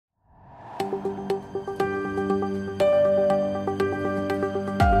All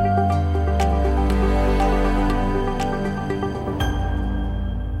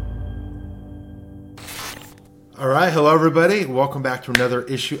right. Hello, everybody. Welcome back to another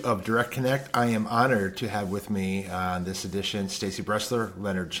issue of Direct Connect. I am honored to have with me on this edition Stacy Bressler,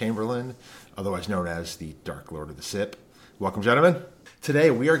 Leonard Chamberlain, otherwise known as the Dark Lord of the SIP. Welcome, gentlemen.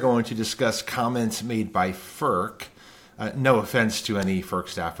 Today, we are going to discuss comments made by FERC. No offense to any FERC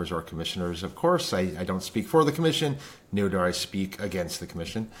staffers or commissioners. Of course, I don't speak for the commission, nor do I speak against the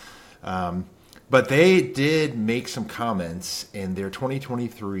commission. But they did make some comments in their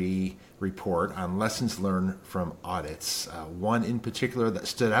 2023 report on lessons learned from audits. One in particular that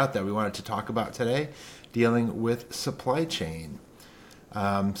stood out that we wanted to talk about today, dealing with supply chain.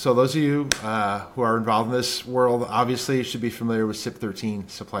 So those of you who are involved in this world obviously should be familiar with SIP 13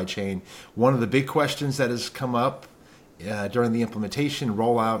 supply chain. One of the big questions that has come up during the implementation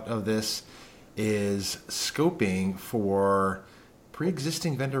rollout of this is scoping for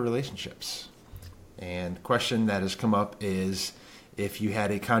pre-existing vendor relationships. And the question that has come up is, if you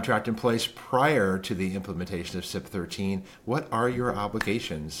had a contract in place prior to the implementation of SIP 13, what are your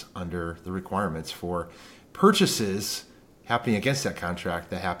obligations under the requirements for purchases happening against that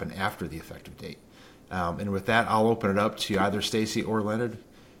contract that happen after the effective date? And with that, I'll open it up to either Stacy or Leonard,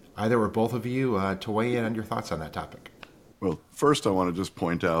 either or both of you, to weigh in on your thoughts on that topic. Well, first I want to just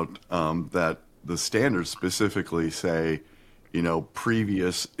point out that the standards specifically say,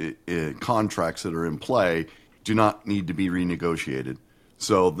 previous contracts that are in play do not need to be renegotiated.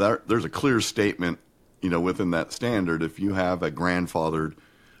 So there's a clear statement, within that standard. If you have a grandfathered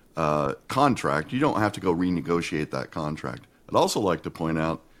contract, you don't have to go renegotiate that contract. I'd also like to point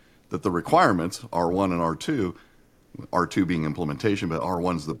out that the requirements, R1 and R2 being implementation, but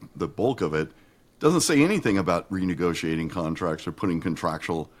R1's the bulk of it, doesn't say anything about renegotiating contracts or putting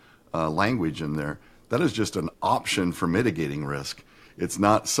contractual language in there. That is just an option for mitigating risk. It's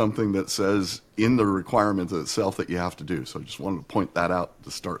not something that says in the requirements itself that you have to do. So I just wanted to point that out to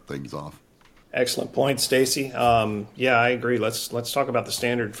start things off. Excellent point, Stacy. Yeah, I agree. Let's talk about the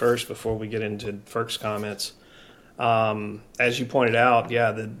standard first before we get into FERC's comments. As you pointed out,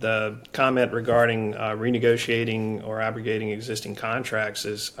 the comment regarding renegotiating or abrogating existing contracts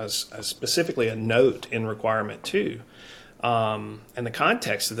is specifically a note in requirement 2. And the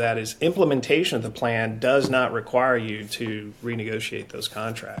context of that is implementation of the plan does not require you to renegotiate those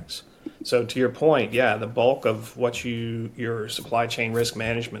contracts. So to your point, the bulk of what your supply chain risk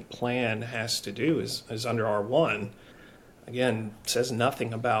management plan has to do is under R1. Again, says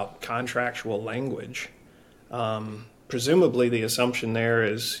nothing about contractual language. Presumably the assumption there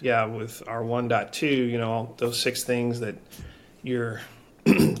is, with R1.2, those 6 things that you're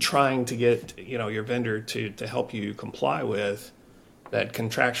trying to get your vendor to help you comply with, that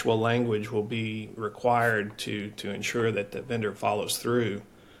contractual language will be required to ensure that the vendor follows through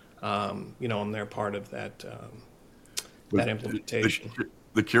on their part of that implementation.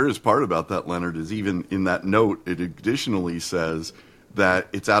 The curious part about that, Leonard, is even in that note, it additionally says that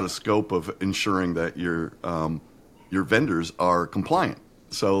it's out of scope of ensuring that your vendors are compliant.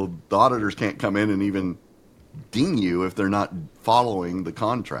 So the auditors can't come in and even ding you if they're not following the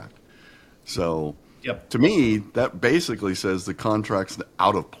contract. So to me, that basically says the contract's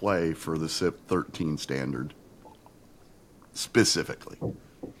out of play for the SIP 13 standard specifically.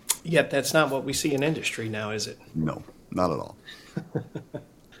 Yet that's not what we see in industry now, is it? No, not at all.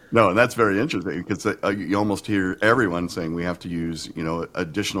 No, and that's very interesting because you almost hear everyone saying we have to use,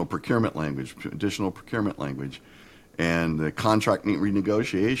 additional procurement language. And the contract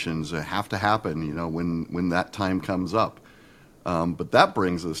renegotiations have to happen, when that time comes up. But that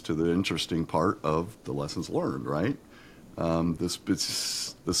brings us to the interesting part of the lessons learned, right? The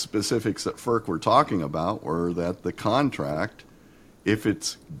specifics that FERC were talking about were that the contract, if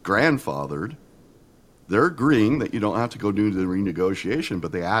it's grandfathered, they're agreeing that you don't have to go do the renegotiation,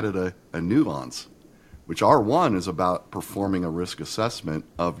 but they added a nuance, which R1 is about performing a risk assessment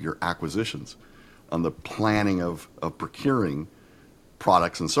of your acquisitions on the planning of procuring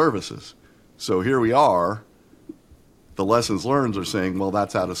products and services. So here we are, the lessons learned are saying, well,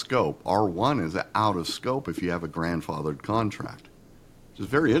 that's out of scope. R1 is out of scope if you have a grandfathered contract, which is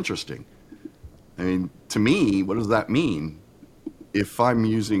very interesting. I mean, to me, what does that mean? If I'm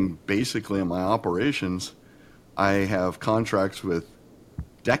using basically in my operations, I have contracts with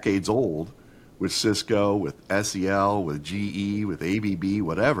decades old with Cisco, with SEL, with GE, with ABB,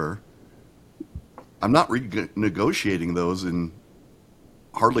 whatever. I'm not renegotiating those in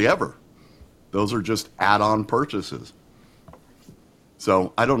hardly ever. Those are just add-on purchases.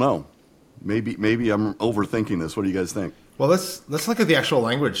 So I don't know. Maybe I'm overthinking this. What do you guys think? Well, let's look at the actual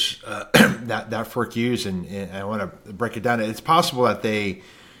language that FERC used, and I want to break it down. It's possible that they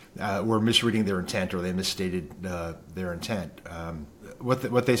were misreading their intent, or they misstated their intent.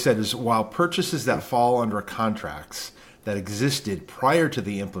 What they said is, while purchases that fall under contracts that existed prior to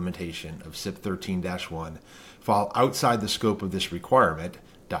the implementation of SIP 13-1 fall outside the scope of this requirement. ...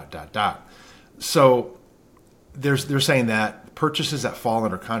 So they're saying that purchases that fall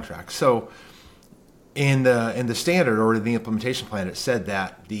under contracts. So in the standard or the implementation plan, it said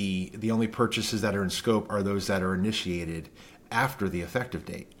that the only purchases that are in scope are those that are initiated after the effective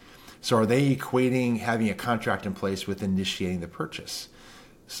date. So are they equating having a contract in place with initiating the purchase?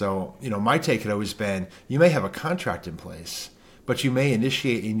 So, my take had always been, you may have a contract in place, but you may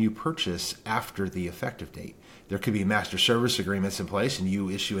initiate a new purchase after the effective date. There could be master service agreements in place, and you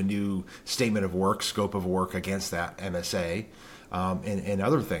issue a new statement of work, scope of work against that MSA, and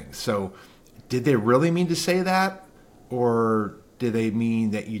other things. So did they really mean to say that? Or did they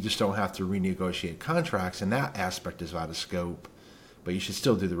mean that you just don't have to renegotiate contracts, and that aspect is out of scope, but you should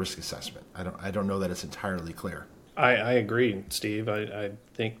still do the risk assessment? I don't know that it's entirely clear. I agree, Steve. I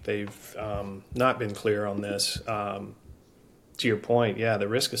think they've not been clear on this. To your point, yeah, the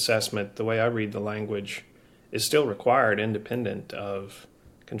risk assessment, the way I read the language, is still required independent of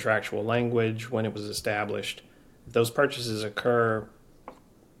contractual language when it was established. If those purchases occur,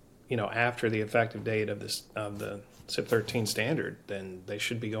 after the effective date of the SIP 13 standard, then they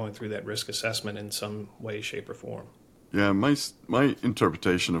should be going through that risk assessment in some way, shape, or form. Yeah, my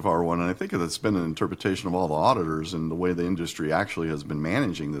interpretation of R1, and I think that's been an interpretation of all the auditors and the way the industry actually has been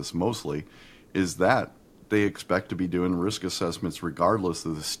managing this mostly, is that they expect to be doing risk assessments regardless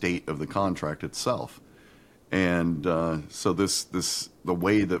of the state of the contract itself. And so the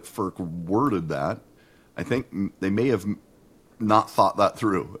way that FERC worded that, I think they may have not thought that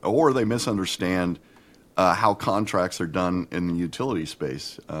through, or they misunderstand how contracts are done in the utility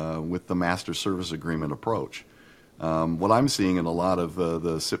space with the master service agreement approach. What I'm seeing in a lot of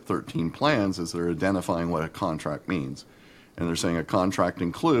the SIP 13 plans is they're identifying what a contract means. And they're saying a contract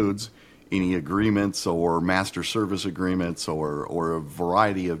includes any agreements or master service agreements or a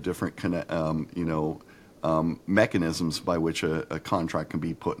variety of different mechanisms by which a contract can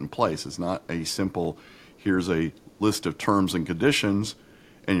be put in place. It's not a simple, here's a list of terms and conditions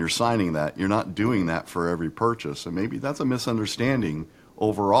and you're signing that. You're not doing that for every purchase. And maybe that's a misunderstanding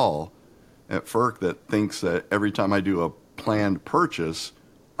overall at FERC that thinks that every time I do a planned purchase,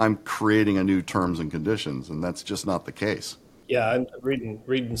 I'm creating a new terms and conditions, and that's just not the case. Yeah, I'm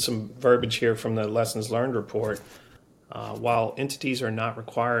reading some verbiage here from the lessons learned report. While entities are not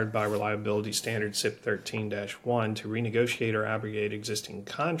required by reliability standard SIP 13-1 to renegotiate or abrogate existing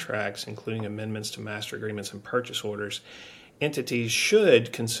contracts, including amendments to master agreements and purchase orders, entities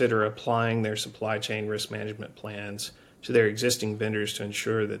should consider applying their supply chain risk management plans to their existing vendors to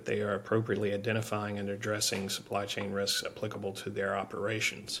ensure that they are appropriately identifying and addressing supply chain risks applicable to their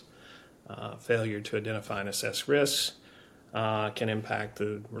operations. Failure to identify and assess risks can impact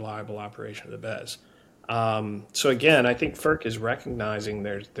the reliable operation of the BES. So again, I think FERC is recognizing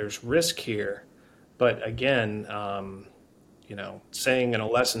there's risk here, but again, saying in a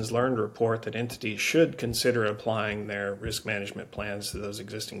lessons learned report that entities should consider applying their risk management plans to those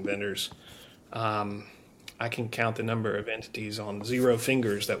existing vendors, I can count the number of entities on 0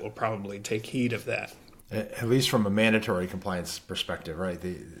 fingers that will probably take heed of that. At least from a mandatory compliance perspective, right?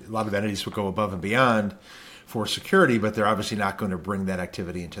 A lot of entities will go above and beyond for security, but they're obviously not going to bring that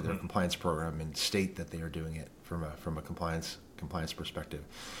activity into their compliance program and state that they are doing it from a compliance perspective.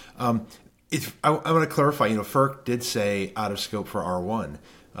 I want to clarify, FERC did say out of scope for R1,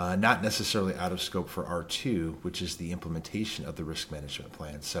 not necessarily out of scope for R2, which is the implementation of the risk management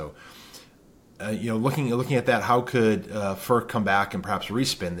plan. So, looking at that, how could FERC come back and perhaps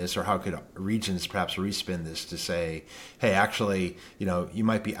respin this, or how could regions perhaps respin this to say, hey, actually, you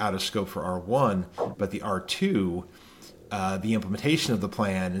might be out of scope for R1, but the R2, the implementation of the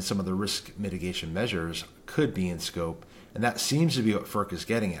plan and some of the risk mitigation measures could be in scope. And that seems to be what FERC is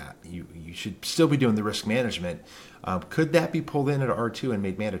getting at. You should still be doing the risk management. Could that be pulled in at R2 and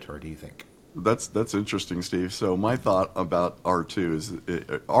made mandatory, do you think? That's interesting, Steve. So my thought about R2 is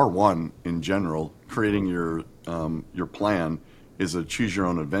R1 in general, creating your plan is a choose your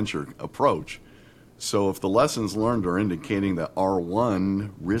own adventure approach. So if the lessons learned are indicating that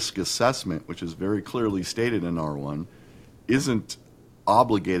R1 risk assessment, which is very clearly stated in R1, isn't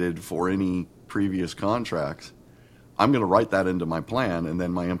obligated for any previous contracts, I'm going to write that into my plan, and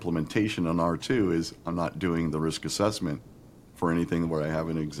then my implementation on R2 is I'm not doing the risk assessment for anything where I have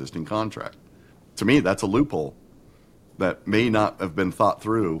an existing contract. To me, that's a loophole. that may not have been thought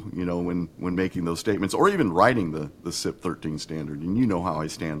through, you know, when making those statements, or even writing the SIP 13 standard. And you know how I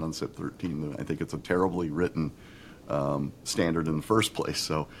stand on SIP 13. I think it's a terribly written standard in the first place.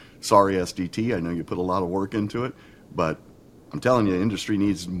 So sorry, SDT. I know you put a lot of work into it, but I'm telling you, industry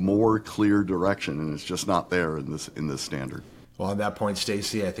needs more clear direction, and it's just not there in this standard. Well, on that point,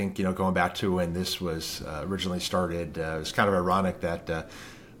 Stacy, I think, going back to when this was originally started, it was kind of ironic that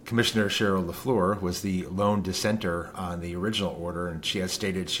Commissioner Cheryl LaFleur was the lone dissenter on the original order, and she has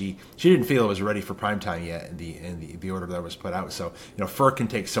stated she didn't feel it was ready for prime time yet in the order that was put out. So, FERC can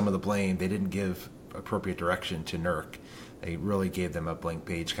take some of the blame. They didn't give appropriate direction to NERC. They really gave them a blank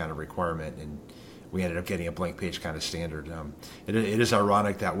page kind of requirement, and we ended up getting a blank page kind of standard. It is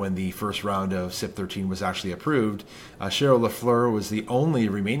ironic that when the first round of SIP 13 was actually approved, Cheryl LaFleur was the only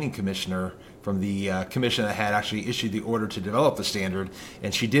remaining commissioner from the commission that had actually issued the order to develop the standard,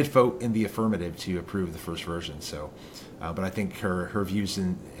 and she did vote in the affirmative to approve the first version. So, but I think her views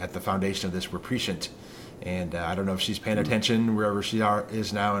at the foundation of this were prescient, and I don't know if she's paying attention wherever she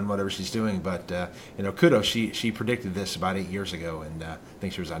is now and whatever she's doing, but kudos. She predicted this about 8 years ago, and I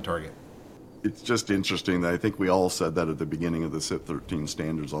think she was on target. It's just interesting that I think we all said that at the beginning of the SIP 13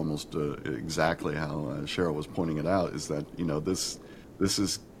 standards, almost exactly how Cheryl was pointing it out, is that, this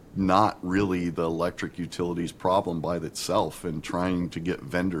is not really the electric utilities problem by itself, and trying to get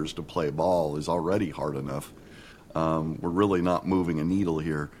vendors to play ball is already hard enough. We're really not moving a needle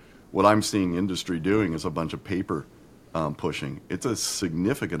here. What I'm seeing industry doing is a bunch of paper pushing. It's a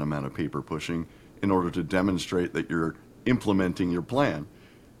significant amount of paper pushing in order to demonstrate that you're implementing your plan.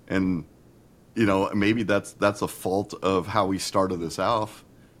 And maybe that's a fault of how we started this off,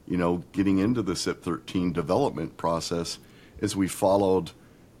 getting into the SIP 13 development process, is we followed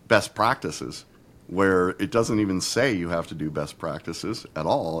best practices, where it doesn't even say you have to do best practices at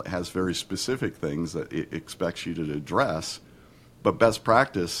all. It has very specific things that it expects you to address, but best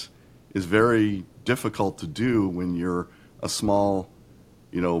practice is very difficult to do when you're a small,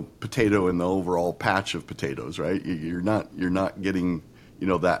 potato in the overall patch of potatoes, right? You're not getting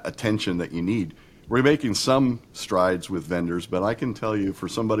that attention that you need. We're making some strides with vendors, but I can tell you, for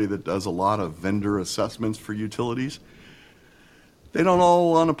somebody that does a lot of vendor assessments for utilities, they don't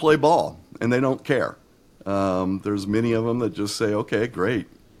all want to play ball, and they don't care. There's many of them that just say, okay, great.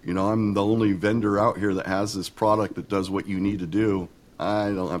 I'm the only vendor out here that has this product that does what you need to do.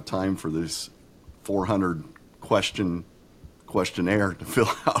 I don't have time for this 400 questionnaire to fill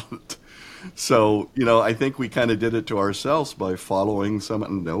out. So, I think we kind of did it to ourselves by following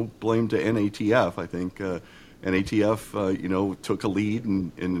no blame to NATF. I think NATF, took a lead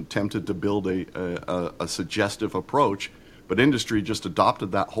and attempted to build a suggestive approach, but industry just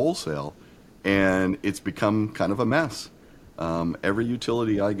adopted that wholesale, and it's become kind of a mess. Every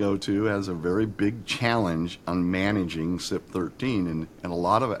utility I go to has a very big challenge on managing SIP 13, and a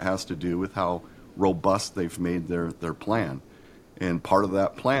lot of it has to do with how robust they've made their plan. And part of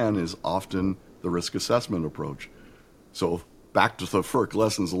that plan is often the risk assessment approach. So back to the FERC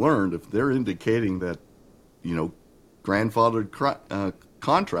lessons learned, if they're indicating that, grandfathered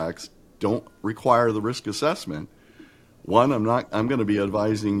contracts don't require the risk assessment, one, I'm going to be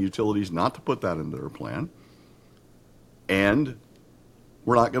advising utilities not to put that into their plan. And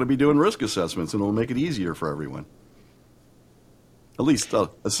we're not going to be doing risk assessments, and it'll make it easier for everyone. At least a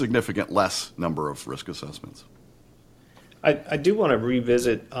significant less number of risk assessments. I do want to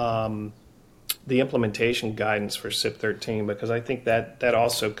revisit the implementation guidance for SIP 13, because I think that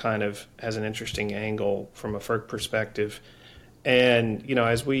also kind of has an interesting angle from a FERC perspective. And,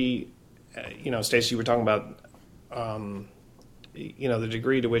 as we, Stacey, you were talking about, the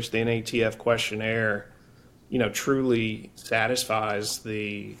degree to which the NATF questionnaire, truly satisfies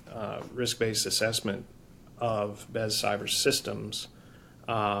the risk-based assessment of BES cyber systems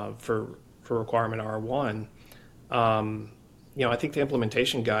for requirement R1. I think the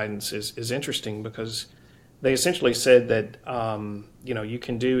implementation guidance is interesting, because they essentially said that, you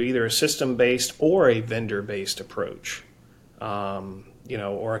can do either a system-based or a vendor-based approach,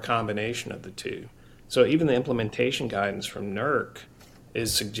 or a combination of the two. So even the implementation guidance from NERC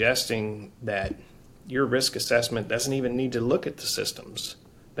is suggesting that your risk assessment doesn't even need to look at the systems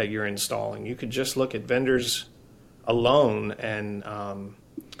that you're installing. You could just look at vendors alone and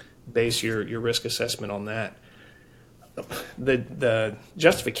base your risk assessment on that. The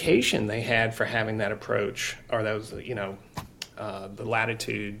justification they had for having that approach, or those, the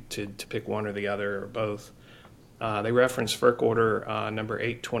latitude to pick one or the other or both, they referenced FERC order number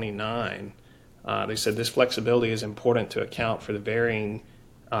 829. They said this flexibility is important to account for the varying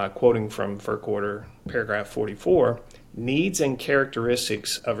quoting from FERC order paragraph 44, needs and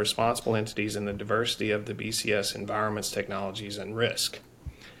characteristics of responsible entities and the diversity of the BCS environments, technologies, and risk.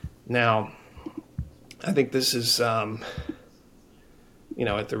 Now, I think this is, at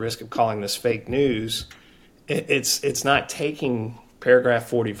the risk of calling this fake news, it's not taking paragraph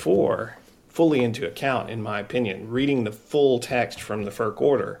 44 fully into account, in my opinion, reading the full text from the FERC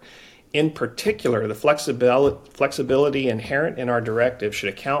order. In particular, the flexibility inherent in our directive should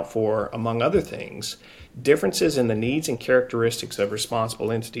account for, among other things, differences in the needs and characteristics of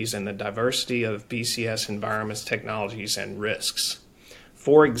responsible entities and the diversity of BCS environments, technologies, and risks.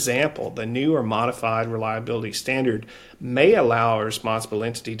 For example, the new or modified reliability standard may allow a responsible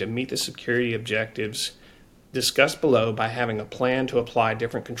entity to meet the security objectives discussed below by having a plan to apply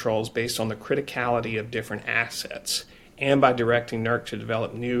different controls based on the criticality of different assets. And by directing NERC to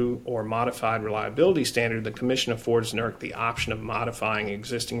develop new or modified reliability standard, the Commission affords NERC the option of modifying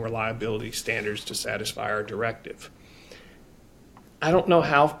existing reliability standards to satisfy our directive. I don't know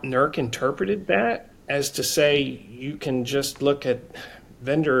how NERC interpreted that as to say you can just look at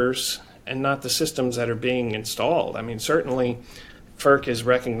vendors and not the systems that are being installed. I mean, certainly FERC is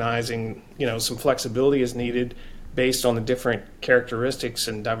recognizing, some flexibility is needed based on the different characteristics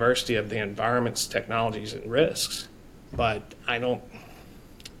and diversity of the environments, technologies, and risks. But I don't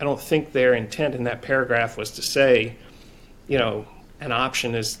think their intent in that paragraph was to say, an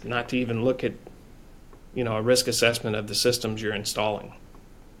option is not to even look at, a risk assessment of the systems you're installing.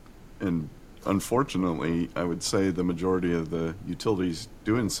 And unfortunately, I would say the majority of the utilities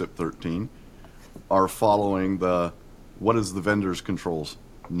doing SIP 13 are following what is the vendor's controls,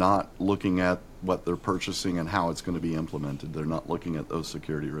 not looking at what they're purchasing and how it's going to be implemented. They're not looking at those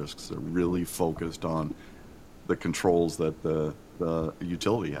security risks. They're really focused on the controls that the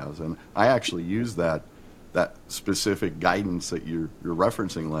utility has. And I actually use that specific guidance that you're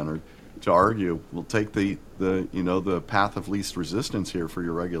referencing, Leonard, to argue we'll take the path of least resistance here for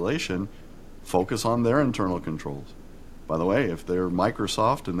your regulation, focus on their internal controls. By the way, if they're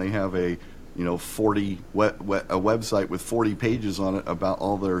Microsoft and they have a website with 40 pages on it about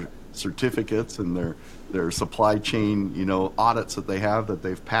all their certificates and their supply chain audits that they have that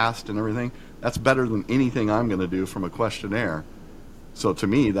they've passed and everything, that's better than anything I'm going to do from a questionnaire. So to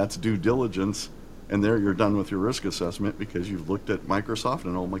me, that's due diligence, and there you're done with your risk assessment because you've looked at Microsoft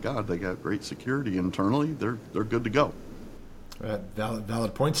and, oh my God, they got great security internally. They're good to go.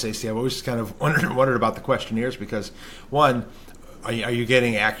 Valid point, Stacey. I've always kind of wondered about the questionnaires because, one, are you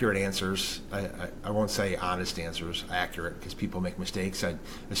getting accurate answers? I won't say honest answers, accurate, because people make mistakes. I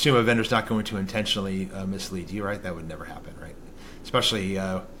assume a vendor's not going to intentionally mislead you, right? That would never happen, right? Especially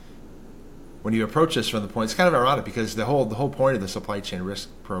when you approach this from the point, it's kind of ironic because the whole point of the supply chain risk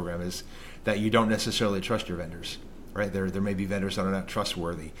program is that you don't necessarily trust your vendors, right? There may be vendors that are not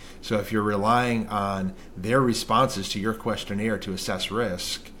trustworthy. So if you're relying on their responses to your questionnaire to assess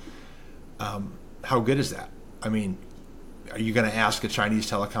risk, how good is that? I mean, are you going to ask a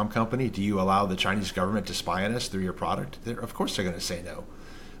Chinese telecom company, do you allow the Chinese government to spy on us through your product? Of course they're going to say no.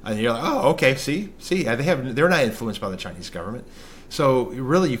 And you're like, oh, okay, see, they're not influenced by the Chinese government. So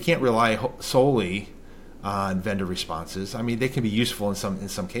really, you can't rely solely on vendor responses. I mean, they can be useful in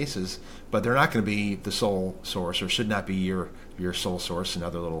some cases, but they're not going to be the sole source, or should not be your sole source.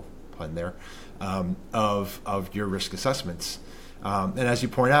 Another little pun there of your risk assessments. And as you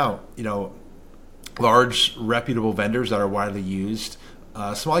point out, large reputable vendors that are widely used,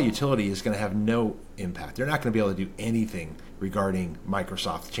 small utility is going to have no impact. They're not going to be able to do anything regarding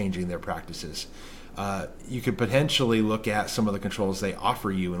Microsoft changing their practices. You could potentially look at some of the controls they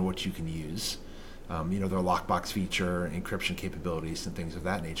offer you and what you can use. Their lockbox feature, encryption capabilities, and things of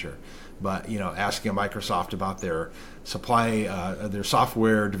that nature. But asking a Microsoft about their their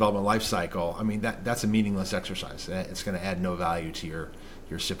software development lifecycle, I mean that's a meaningless exercise. It's going to add no value to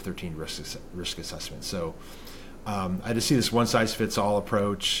your SIP 13 risk assessment. So I just see this one-size-fits-all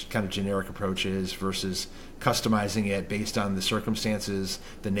approach, kind of generic approaches, versus customizing it based on the circumstances,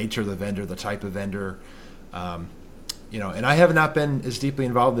 the nature of the vendor, the type of vendor. And I have not been as deeply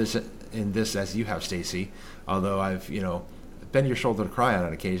involved in this as you have, Stacey. Although I've been your shoulder to cry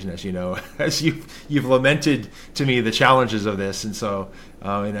on occasion, as you know, as you've lamented to me the challenges of this, and so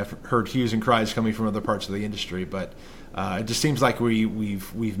and I've heard hues and cries coming from other parts of the industry. But it just seems like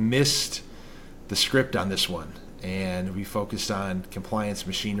we've missed the script on this one, and we focused on compliance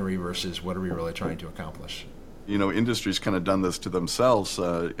machinery versus what are we really trying to accomplish. Industry's kind of done this to themselves.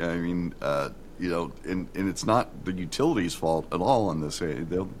 And it's not the utility's fault at all on this.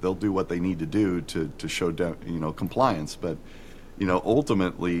 They'll do what they need to do to show down, compliance. But,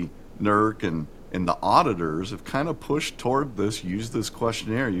 ultimately, NERC And the auditors have kind of pushed toward this, use this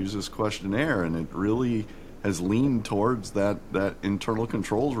questionnaire, and it really has leaned towards that internal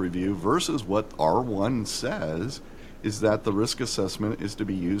controls review versus what R1 says is that the risk assessment is to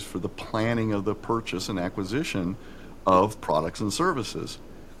be used for the planning of the purchase and acquisition of products and services.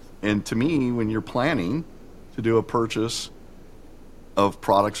 And to me, when you're planning to do a purchase of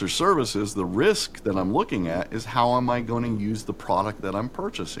products or services, the risk that I'm looking at is how am I going to use the product that I'm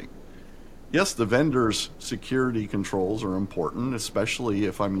purchasing? Yes, the vendor's security controls are important, especially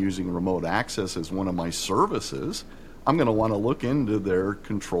if I'm using remote access as one of my services. I'm going to want to look into their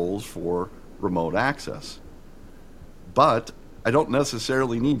controls for remote access. But I don't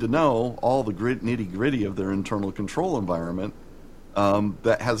necessarily need to know all the nitty-gritty of their internal control environment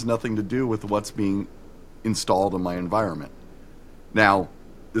that has nothing to do with what's being installed in my environment. Now,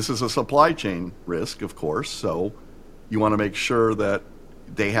 this is a supply chain risk, of course, so you want to make sure that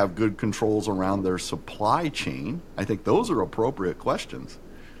they have good controls around their supply chain. I think those are appropriate questions.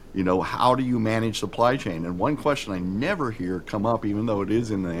 How do you manage supply chain? And one question I never hear come up, even though it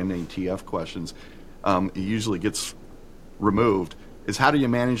is in the NATF questions, it usually gets removed, is how do you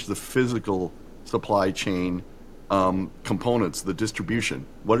manage the physical supply chain components, the distribution?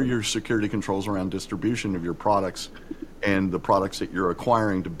 What are your security controls around distribution of your products and the products that you're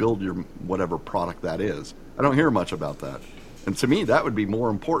acquiring to build your whatever product that is? I don't hear much about that. And to me, that would be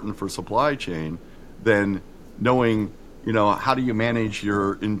more important for supply chain than knowing, how do you manage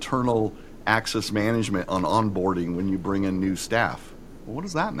your internal access management on onboarding when you bring in new staff? Well, what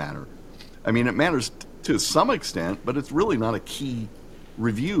does that matter? I mean, it matters to some extent, but it's really not a key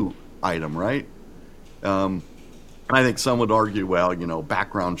review item, right? I think some would argue, well,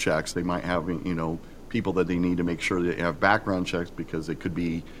 background checks, they might have, people that they need to make sure they have background checks because they could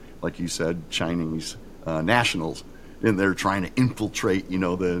be, like you said, Chinese nationals. And they're trying to infiltrate,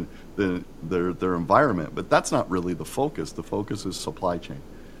 their environment. But that's not really the focus. The focus is supply chain.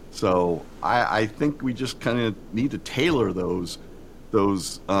 So I think we just kind of need to tailor those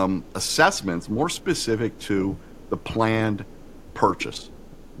assessments more specific to the planned purchase.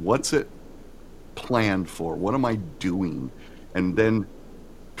 What's it planned for? What am I doing? And then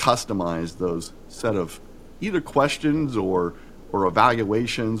customize those set of either questions or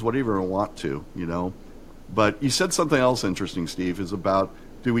evaluations, whatever you want to, But you said something else interesting, Steve, is about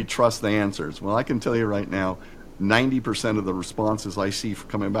do we trust the answers? Well, I can tell you right now, 90% of the responses I see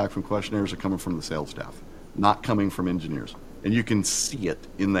coming back from questionnaires are coming from the sales staff, not coming from engineers. And you can see it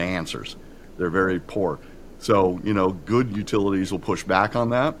in the answers. They're very poor. So, good utilities will push back on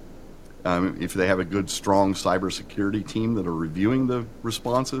that. If they have a good, strong cybersecurity team that are reviewing the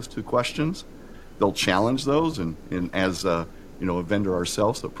responses to questions, they'll challenge those. And as a vendor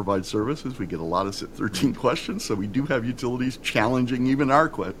ourselves that provides services, we get a lot of SIP 13 questions, so we do have utilities challenging even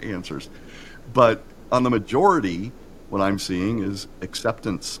our answers. But on the majority, what I'm seeing is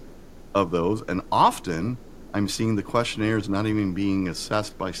acceptance of those, and often I'm seeing the questionnaires not even being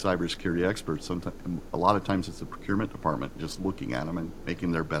assessed by cybersecurity experts. Sometimes, a lot of times it's the procurement department just looking at them and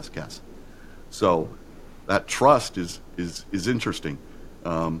making their best guess. So that trust is interesting.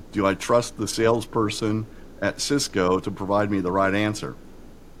 Do I trust the salesperson at Cisco to provide me the right answer?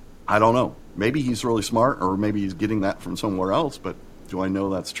 I don't know. Maybe he's really smart, or maybe he's getting that from somewhere else, but do I know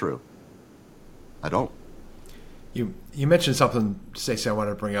that's true? I don't. You mentioned something, Stacey, I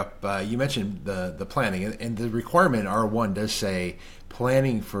wanted to bring up. You mentioned the planning, and the requirement R1 does say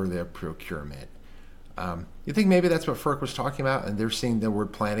planning for the procurement. You think maybe that's what FERC was talking about, and they're seeing the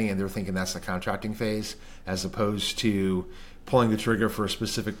word planning and they're thinking that's the contracting phase, as opposed to pulling the trigger for a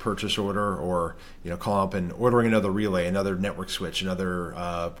specific purchase order, or calling up and ordering another relay, another network switch, another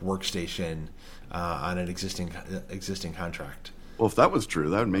workstation on an existing contract. Well, if that was true,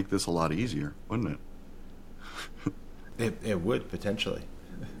 that would make this a lot easier, wouldn't it? It would potentially.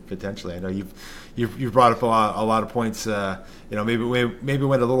 I know you've brought up a lot of points. Maybe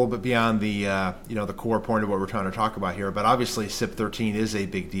went a little bit beyond the the core point of what we're trying to talk about here. But obviously, SIP 13 is a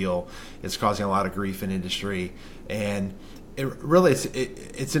big deal. It's causing a lot of grief in industry, and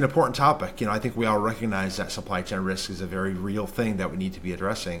it's an important topic. I think we all recognize that supply chain risk is a very real thing that we need to be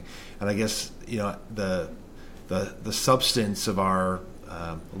addressing. And I guess the substance of our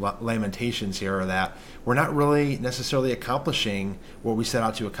lamentations here are that we're not really necessarily accomplishing what we set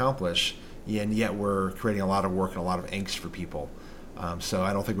out to accomplish, and yet we're creating a lot of work and a lot of angst for people. So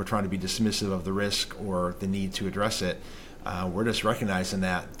I don't think we're trying to be dismissive of the risk or the need to address it. We're just recognizing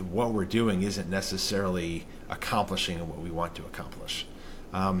that what we're doing isn't necessarily accomplishing what we want to accomplish.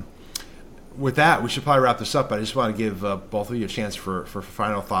 with that, we should probably wrap this up. But I just want to give both of you a chance for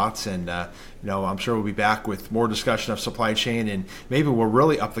final thoughts. And, I'm sure we'll be back with more discussion of supply chain. And maybe we'll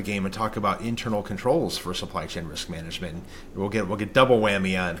really up the game and talk about internal controls for supply chain risk management. We'll get double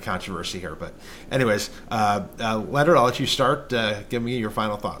whammy on controversy here. But anyways, Leonard, I'll let you start. Give me your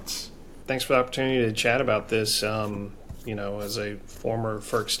final thoughts. Thanks for the opportunity to chat about this. As a former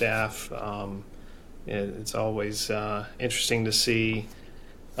FERC staff, it's always interesting to see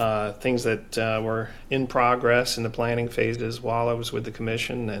things that were in progress in the planning phases while I was with the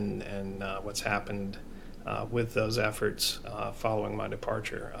commission, and what's happened with those efforts following my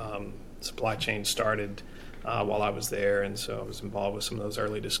departure. Supply chain started while I was there, and so I was involved with some of those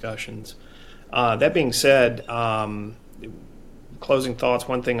early discussions. That being said, closing thoughts,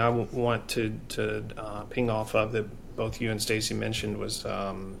 one thing I want to ping off of that both you and Stacy mentioned was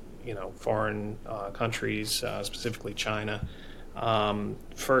foreign countries, specifically China.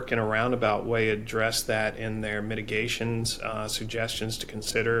 FERC in a roundabout way addressed that in their mitigations suggestions to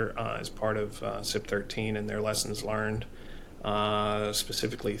consider as part of SIP 13 and their lessons learned,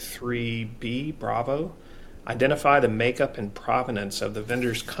 specifically 3B, Bravo. Identify the makeup and provenance of the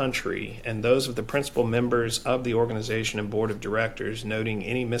vendor's country and those of the principal members of the organization and board of directors, noting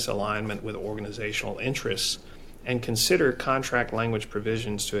any misalignment with organizational interests, and consider contract language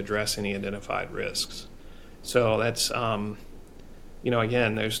provisions to address any identified risks. So that's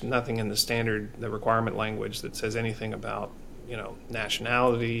again, there's nothing in the requirement language that says anything about,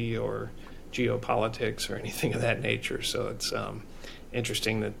 nationality or geopolitics or anything of that nature. So it's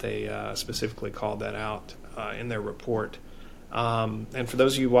interesting that they specifically called that out in their report. And for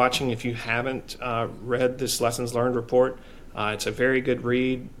those of you watching, if you haven't read this Lessons Learned report, it's a very good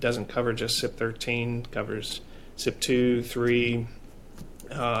read. Doesn't cover just SIP 13, covers SIP 2, 3,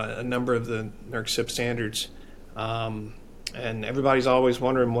 a number of the NERC SIP standards. And everybody's always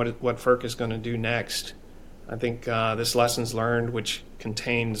wondering what FERC is going to do next. I think this Lessons Learned, which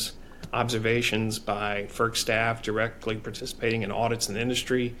contains observations by FERC staff directly participating in audits in the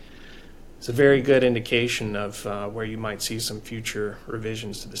industry, is a very good indication of where you might see some future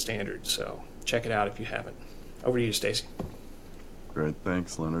revisions to the standards. So check it out if you haven't. Over to you, Stacy. Great,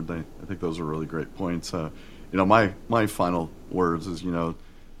 thanks, Leonard. I think those are really great points. My final words is,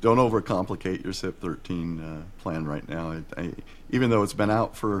 don't overcomplicate your SIP 13 plan right now. Even though it's been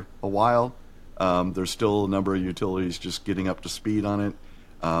out for a while, there's still a number of utilities just getting up to speed on it.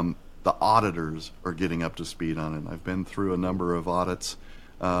 The auditors are getting up to speed on it. I've been through a number of audits,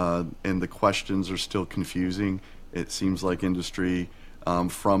 and the questions are still confusing. It seems like industry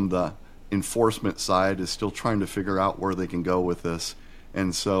from the enforcement side is still trying to figure out where they can go with this.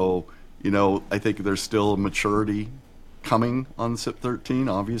 And so, I think there's still a maturity coming on SIP 13,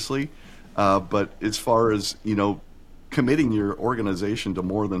 obviously. But as far as, committing your organization to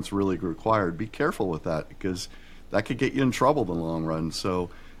more than's really required, be careful with that, because that could get you in trouble in the long run. So,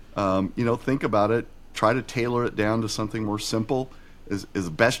 think about it. Try to tailor it down to something more simple as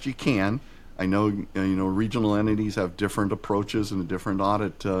best you can. I know, regional entities have different approaches and different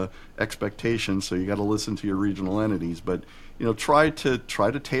audit expectations, so you got to listen to your regional entities. But, try to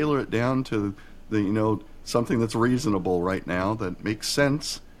tailor it down to the, something that's reasonable right now, that makes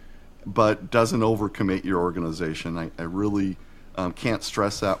sense, but doesn't overcommit your organization. I really can't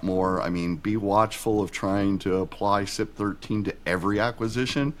stress that more. I mean, be watchful of trying to apply SIP 13 to every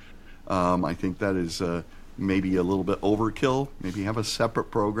acquisition. I think that is maybe a little bit overkill. Maybe have a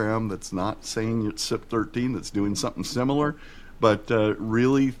separate program that's not saying it's SIP 13, that's doing something similar, but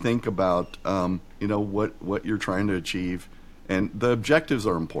really think about what you're trying to achieve. And the objectives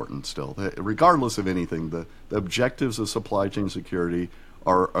are important still. Regardless of anything, the objectives of supply chain security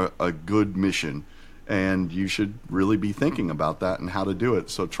are a good mission, and you should really be thinking about that and how to do it.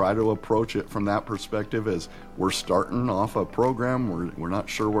 So try to approach it from that perspective. As we're starting off a program, we're not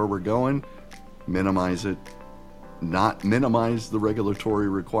sure where we're going, minimize it. Not minimize the regulatory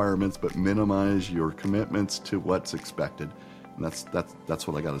requirements, but minimize your commitments to what's expected. And that's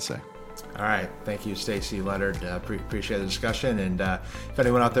what I got to say. All right. Thank you, Stacy, Leonard. Appreciate the discussion. And if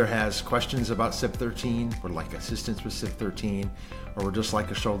anyone out there has questions about SIP 13, would like assistance with SIP 13, or would just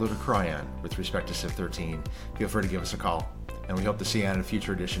like a shoulder to cry on with respect to SIP 13, feel free to give us a call. And we hope to see you on a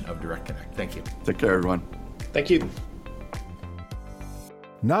future edition of Direct Connect. Thank you. Take care, everyone. Thank you.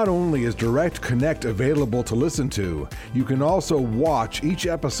 Not only is Direct Connect available to listen to, you can also watch each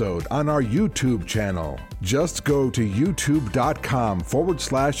episode on our YouTube channel. Just go to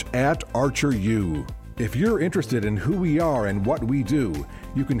youtube.com/@ArcherU. If you're interested in who we are and what we do,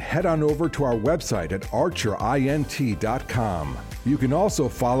 you can head on over to our website at archerint.com. You can also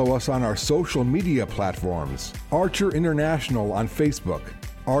follow us on our social media platforms. Archer International on Facebook,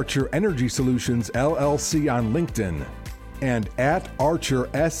 Archer Energy Solutions LLC on LinkedIn, and at Archer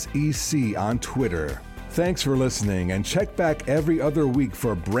SEC on Twitter. Thanks for listening, and check back every other week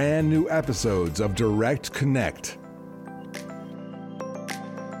for brand new episodes of Direct Connect.